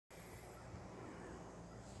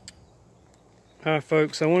Hi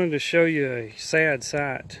folks, I wanted to show you a sad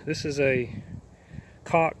sight. This is a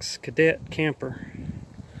Cox Cadet camper,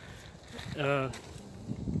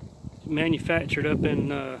 manufactured up in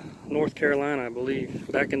North Carolina, I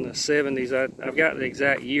believe, back in the 70s. I've got the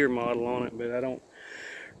exact year model on it, but I don't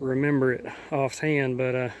remember it offhand.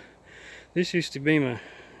 But this used to be my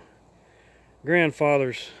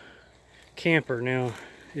grandfather's camper. Now,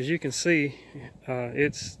 as you can see,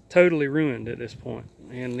 it's totally ruined at this point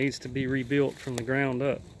and needs to be rebuilt from the ground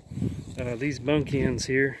up. These bunk ends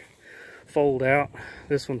here fold out.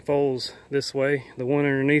 This one folds this way. The one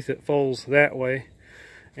underneath it folds that way.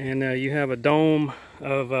 And you have a dome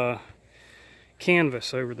of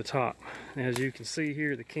canvas over the top. As you can see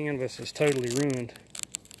here, the canvas is totally ruined.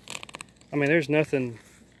 I mean, there's nothing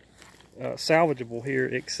salvageable here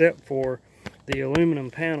except for the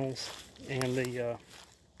aluminum panels and the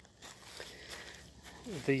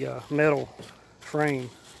metal frame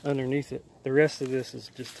underneath it. The rest of this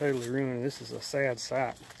is just totally ruined. This is a sad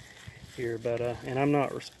sight here, but and I'm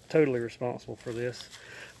not totally responsible for this,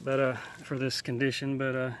 but for this condition,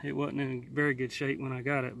 but it wasn't in very good shape when I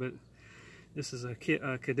got it. But this is a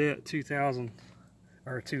Cadet 2000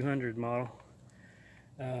 or 200 model.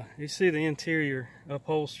 You see the interior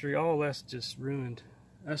upholstery, all that's just ruined.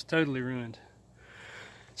 That's totally ruined.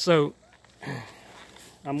 So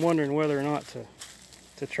I'm wondering whether or not to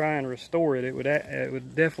try and restore it. It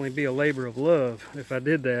would definitely be a labor of love if I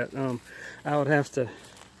did that. I would have to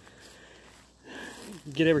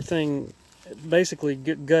get everything, basically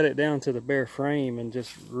gut it down to the bare frame and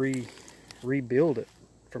just rebuild it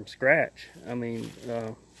from scratch. I mean,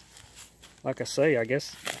 like I say, I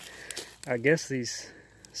guess these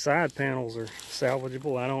side panels are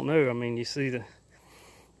salvageable. I don't know. I mean, you see I'm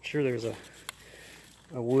sure there's a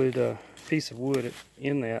wood piece of wood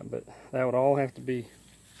in that, but that would all have to be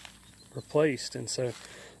replaced. And so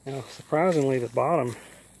now, surprisingly, the bottom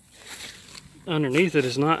underneath it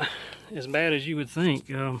is not as bad as you would think.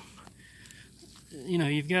 You know,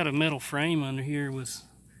 you've got a metal frame under here with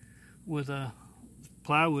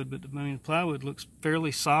plywood, but I mean, the plywood looks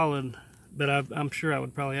fairly solid, but I'm sure I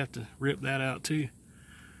would probably have to rip that out too.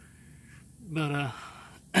 But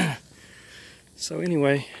so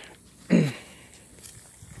anyway,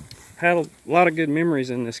 had a lot of good memories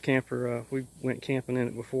in this camper. We went camping in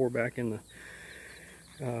it before, back in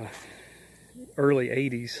the early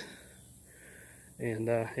 80s, and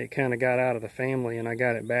it kind of got out of the family, and I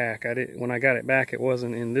got it back. When I got it back, it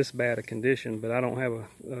wasn't in this bad a condition, but I don't have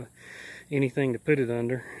anything to put it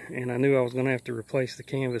under, and I knew I was going to have to replace the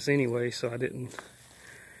canvas anyway, so I didn't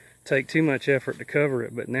take too much effort to cover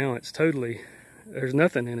it. But now it's totally, there's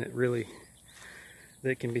nothing in it really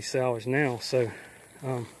that can be salvaged now. So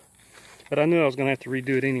but I knew I was going to have to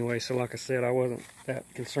redo it anyway, so like I said, I wasn't that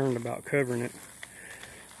concerned about covering it.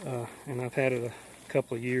 And I've had it a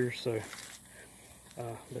couple of years, so.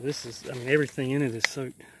 But this is, I mean, everything in it is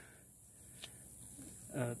soaked.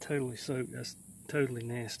 Totally soaked. That's totally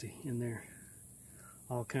nasty in there.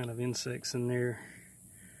 All kind of insects in there.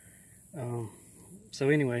 So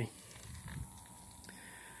anyway,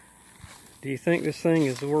 do you think this thing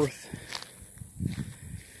is worth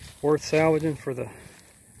salvaging for the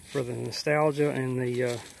nostalgia and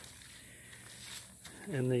the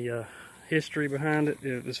history behind it,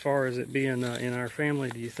 as far as it being in our family?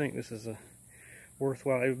 Do you think this is a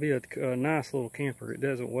worthwhile? It would be a nice little camper. It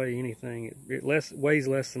doesn't weigh anything. It weighs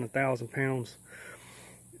less than 1,000 pounds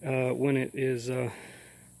when it is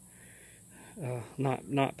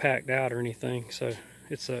not packed out or anything. So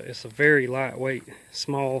it's a very lightweight,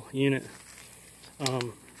 small unit.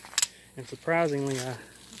 And surprisingly, I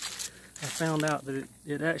found out that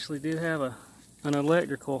it actually did have an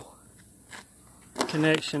electrical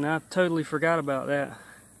connection. I totally forgot about that.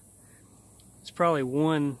 It's probably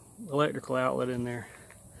one electrical outlet in there.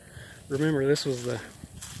 Remember, this was the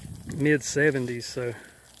mid-70s, so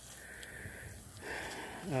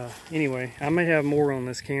anyway, I may have more on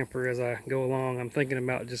this camper as I go along. I'm thinking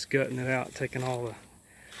about just gutting it out, taking all the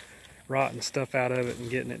rotten stuff out of it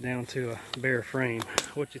and getting it down to a bare frame.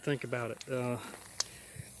 What you think about it?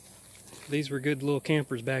 These were good little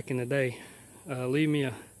campers back in the day. Leave me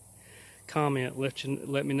a comment.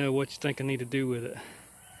 Let me know what you think I need to do with it.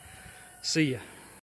 See ya.